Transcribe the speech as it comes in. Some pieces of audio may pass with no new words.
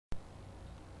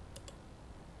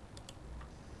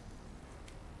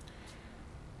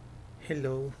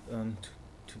Hello.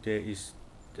 Today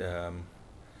um,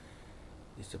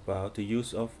 is about the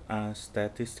use of a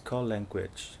statistical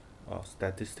language or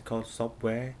statistical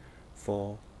software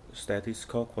for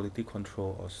statistical quality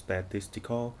control or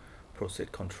statistical process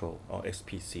control or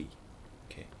SPC.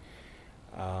 Okay.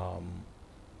 Um,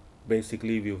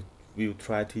 Basically, we'll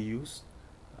try to use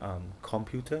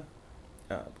computer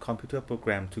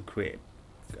program to create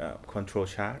control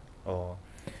chart or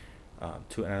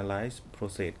to analyze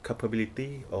process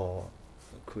capability or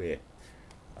create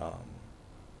um,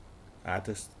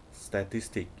 other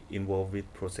statistic involved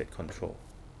with process control.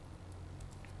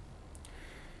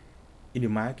 In the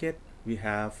market, we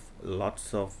have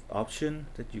lots of options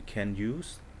that you can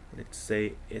use. Let's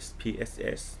say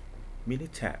SPSS,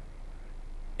 Minitab,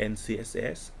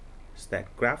 NCSS,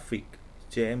 StatGraphic,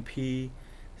 JMP,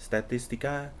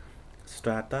 Statistica,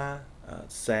 Strata,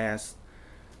 SAS.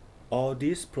 All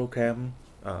these programs,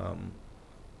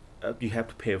 you have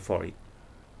to pay for it.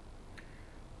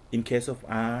 In case of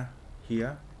R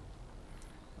here,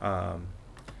 um,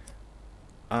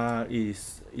 R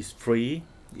is free.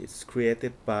 It's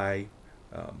created by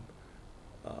um,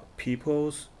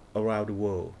 peoples around the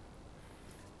world.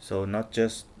 So not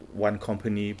just one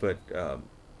company, but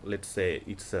let's say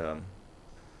it's um,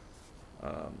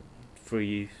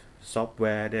 free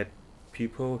software that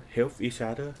people help each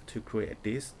other to create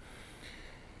this.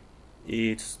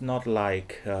 It's not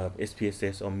like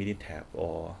SPSS or Minitab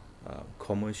or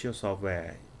commercial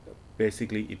software.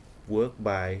 Basically, it works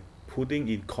by putting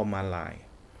in command line,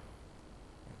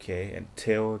 okay, and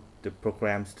tell the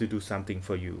programs to do something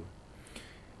for you.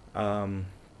 Um,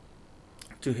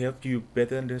 to help you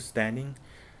better understanding,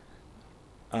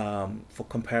 for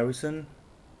comparison,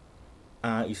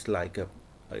 R is like a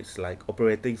it's like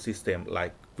operating system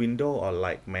like Windows or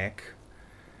like Mac.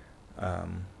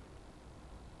 Um,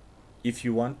 if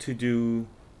you want to do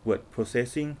word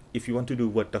processing, if you want to do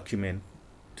Word document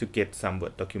to get some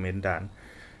Word document done,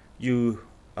 you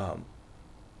um,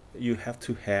 you have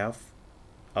to have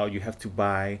or you have to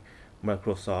buy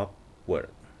Microsoft Word.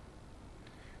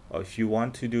 Or if you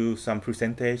want to do some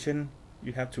presentation,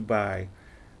 you have to buy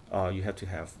or you have to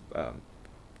have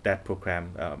that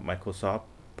program, Microsoft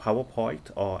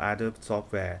PowerPoint or other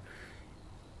software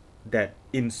that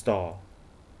install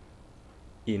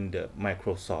in the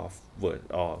Microsoft Word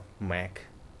or Mac.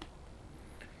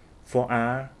 For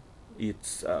R,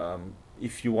 it's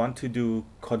if you want to do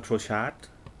control chart,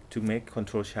 to make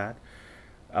control chart,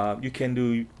 you can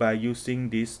do by using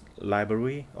this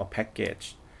library or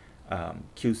package,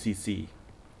 QCC.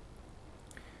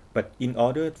 But in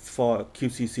order for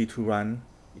QCC to run,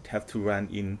 it have to run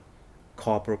in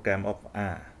core program of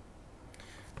R.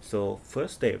 So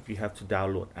first step, you have to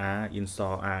download R,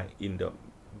 install R in the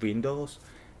Windows,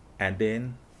 and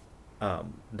then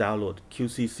download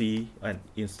QCC and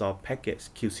install package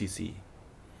QCC.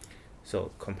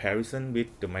 So comparison with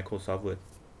the Microsoft Word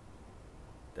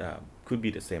could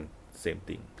be the same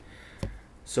thing.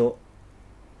 So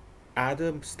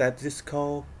other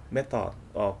statistical method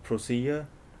or procedure,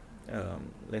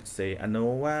 let's say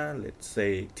ANOVA, let's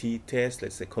say t-test,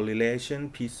 let's say correlation,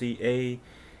 PCA,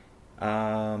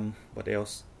 what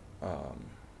else?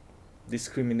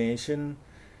 Discrimination,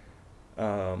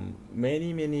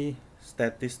 many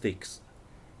statistics.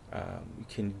 You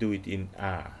can do it in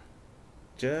R.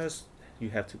 Just you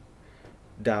have to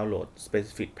download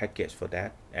specific package for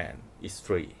that, and it's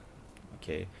free.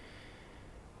 Okay.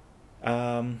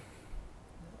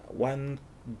 One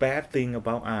bad thing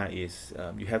about R is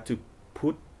you have to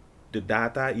put the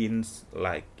data in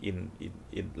like in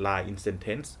line in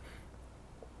sentence.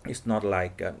 It's not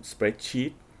like a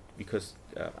spreadsheet because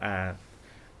R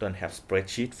don't have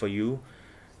spreadsheet for you.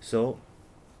 So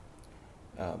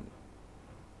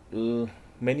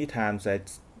many times I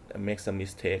make some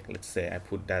mistake. Let's say I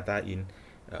put data in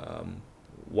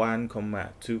 1 comma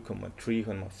 2 comma 3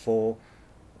 comma 4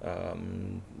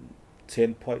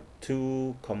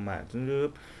 10.2 comma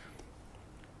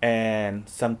and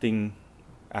something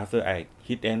after I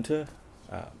hit enter,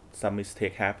 some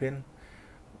mistake happen.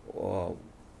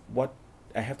 What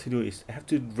I have to do is I have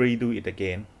to redo it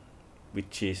again,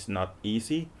 which is not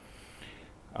easy.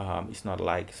 It's not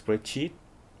like spreadsheet,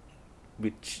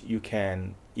 which you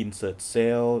can insert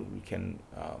cell, you can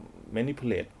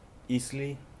manipulate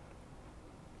easily.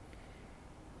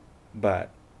 But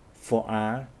for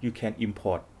R, you can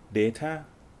import data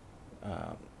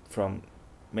from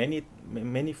many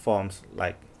forms.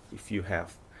 Like if you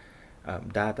have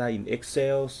data in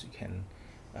Excel, you can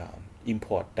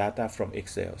import data from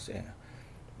Excel. Yeah.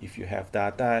 If you have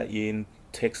data in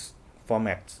text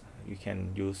format, you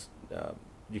can use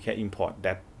you can import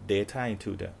that data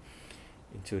into the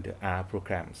into the R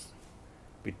programs,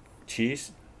 which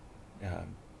is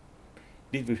um,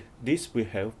 this will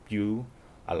help you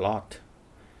a lot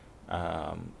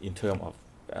in terms of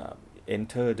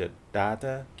enter the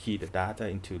data, key the data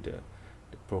into the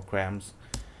programs.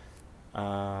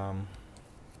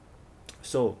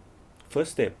 So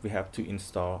first step, we have to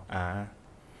install R,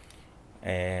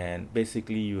 and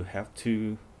basically you have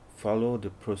to follow the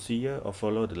procedure or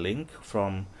follow the link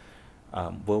from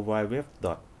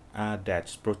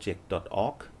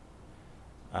www.r-project.org.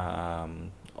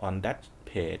 On that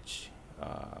page,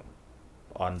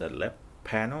 on the left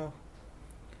panel,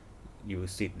 you will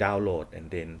see download, and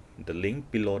then the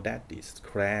link below that is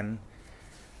CRAN.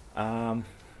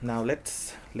 Now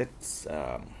let's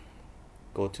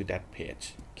go to that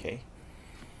page. Okay.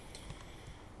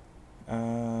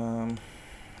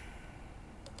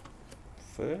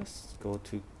 First, go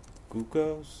to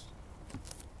Google's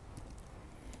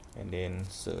and then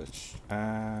search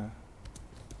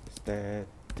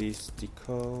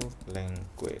statistical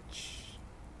language.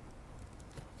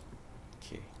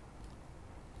 Okay.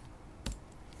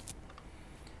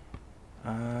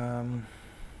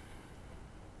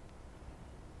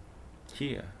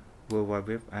 Here,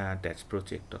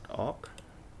 www.r-project.org.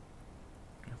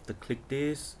 After click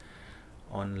this,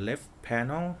 on left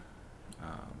panel,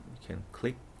 you can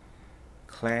click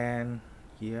CLAN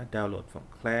here, download from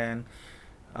CLAN.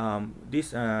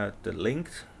 These are the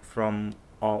links from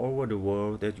all over the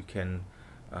world that you can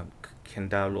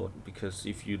download, because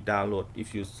if you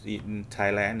see in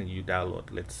Thailand and you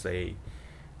download, let's say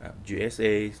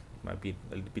USA, might be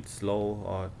a little bit slow,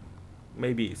 or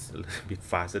maybe it's a little bit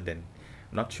faster than,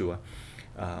 not sure.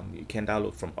 You can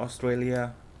download from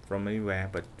Australia, from anywhere,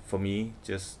 but for me,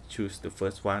 just choose the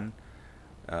first one,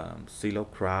 Zero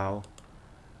Crowd.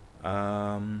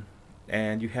 And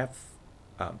you have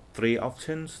three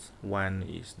options. One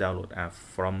is download app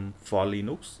for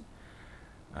Linux.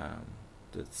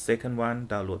 The second one,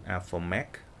 download app for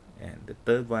Mac, and the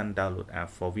third one, download app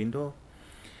for Windows.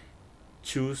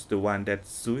 Choose the one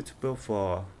that's suitable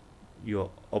for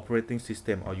your operating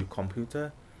system or your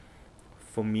computer.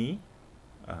 For me,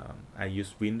 I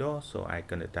use Windows, so I'm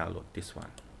gonna download this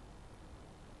one.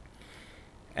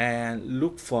 And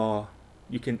look for,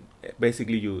 you can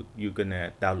basically you're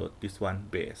gonna download this one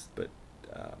base, but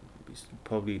it's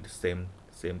probably the same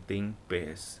thing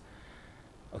base.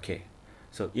 Okay,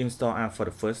 so install app for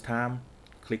the first time,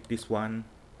 click this one.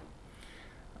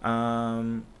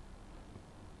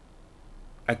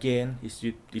 Again,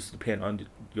 it depends on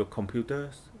your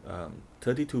computers,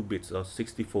 32 bits or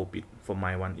 64 bit. For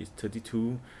my one is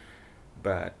 32,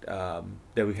 but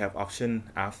there we have option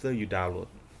after you download,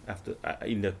 after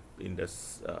in the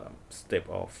step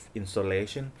of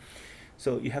installation.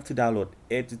 So you have to download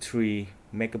 83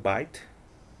 megabyte,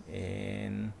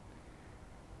 and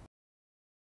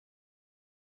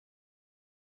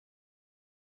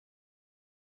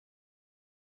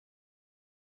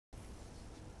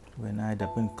when I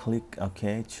double click,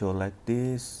 okay, show like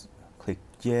this, click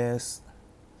yes.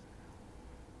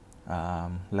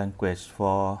 Language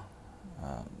for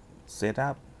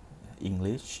setup,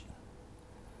 English.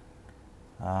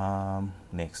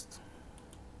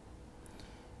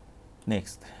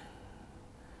 Next,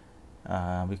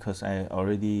 because I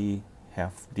already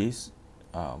have this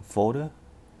folder,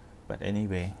 but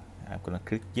anyway, I'm gonna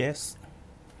click yes.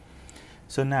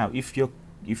 So now if your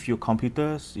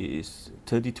computer is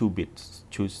 32 bits,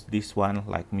 choose this one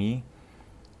like me.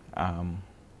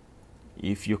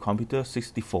 If your computer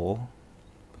 64,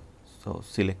 so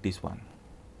select this one.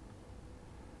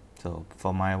 So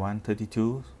for my one,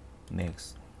 32.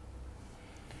 Next.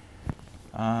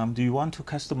 Do you want to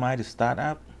customize the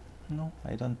startup? No,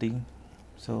 I don't think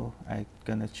so. I'm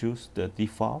gonna choose the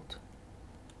default.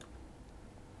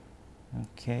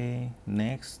 Okay,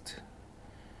 next.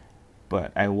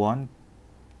 But I want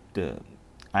the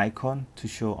icon to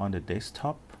show on the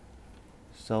desktop,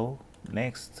 so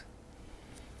next.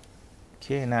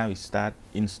 Okay, now we start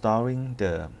installing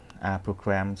the R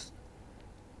programs.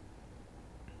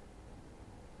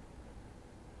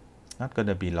 Not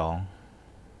gonna be long.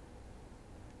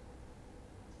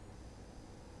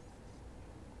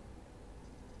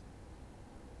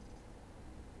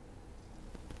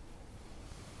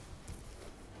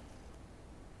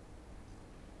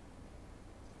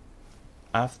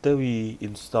 After we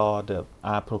install the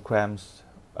R programs,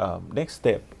 next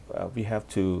step, we have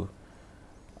to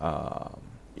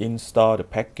install the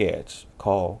package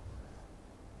called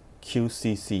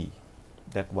Qcc.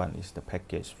 That one is the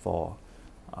package for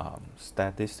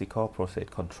statistical process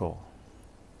control.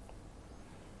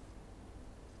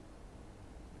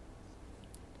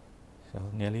 So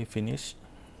nearly finished.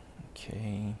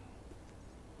 Okay.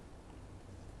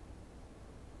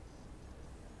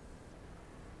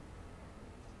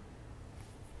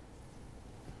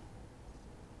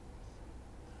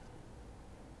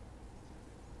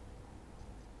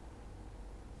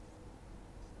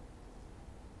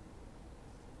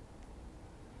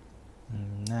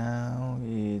 Now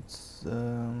it's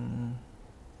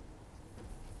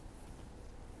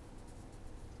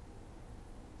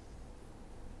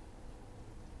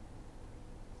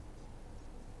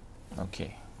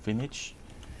okay, finish,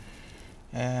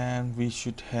 and we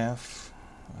should have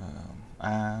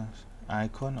an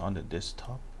icon on the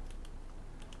desktop.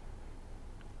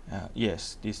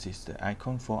 Yes, this is the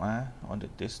icon for R on the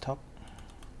desktop.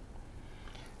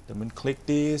 Then click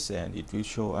this and it will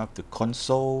show up the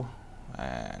console,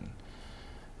 and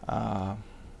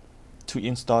to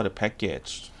install the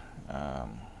package,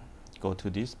 go to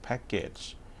this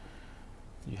package.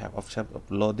 You have option of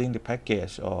loading the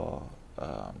package or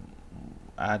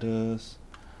others,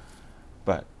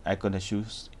 but I'm gonna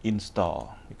choose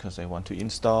install because I want to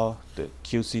install the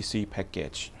QCC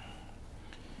package.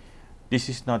 This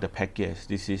is not the package,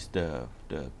 this is the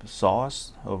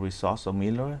source or resource or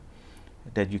mirror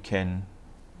that you can,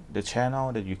 the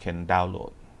channel that you can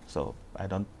download. So I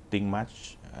don't think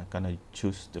much, I'm gonna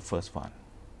choose the first one.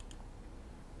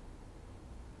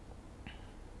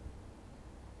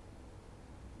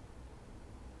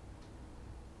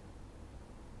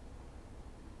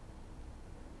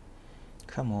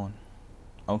 Come on.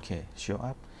 Okay, show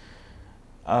up.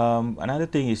 Another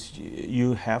thing is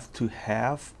you have to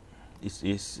have,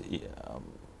 is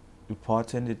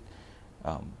important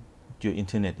that your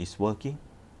internet is working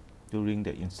during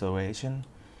the installation.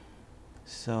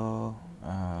 So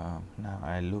now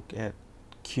I look at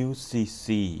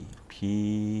QCC,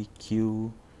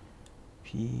 PQ,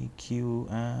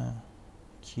 PQR,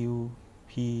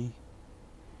 QP.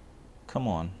 Come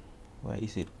on, where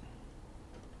is it?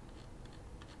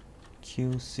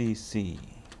 QCC,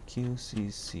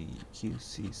 QCC,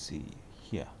 QCC,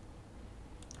 here.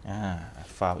 I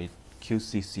found it,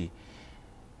 QCC,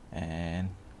 and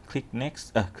click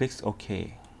next, click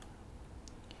OK.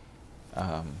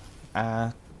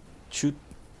 I should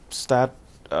start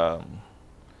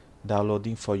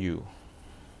downloading for you.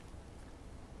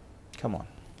 Come on.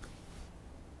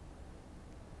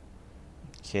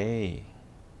 Okay,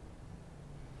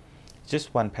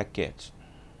 just one package.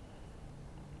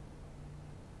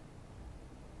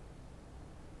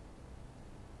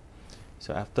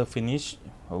 So after finish,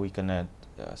 we're gonna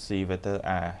see whether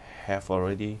I have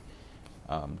already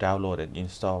downloaded and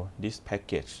installed this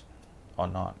package or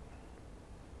not.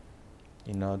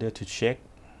 In order to check,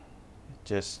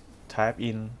 just type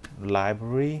in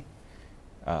library,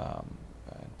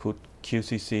 put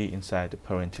QCC inside the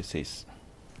parentheses.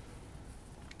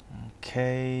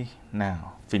 Okay,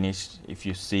 now finish. If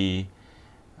you see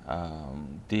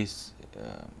this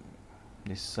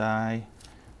side,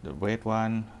 the red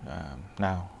one,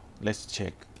 now let's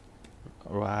check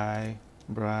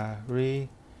library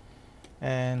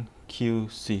and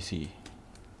QCC.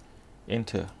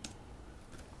 Enter.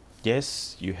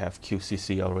 Yes, you have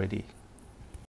QCC already.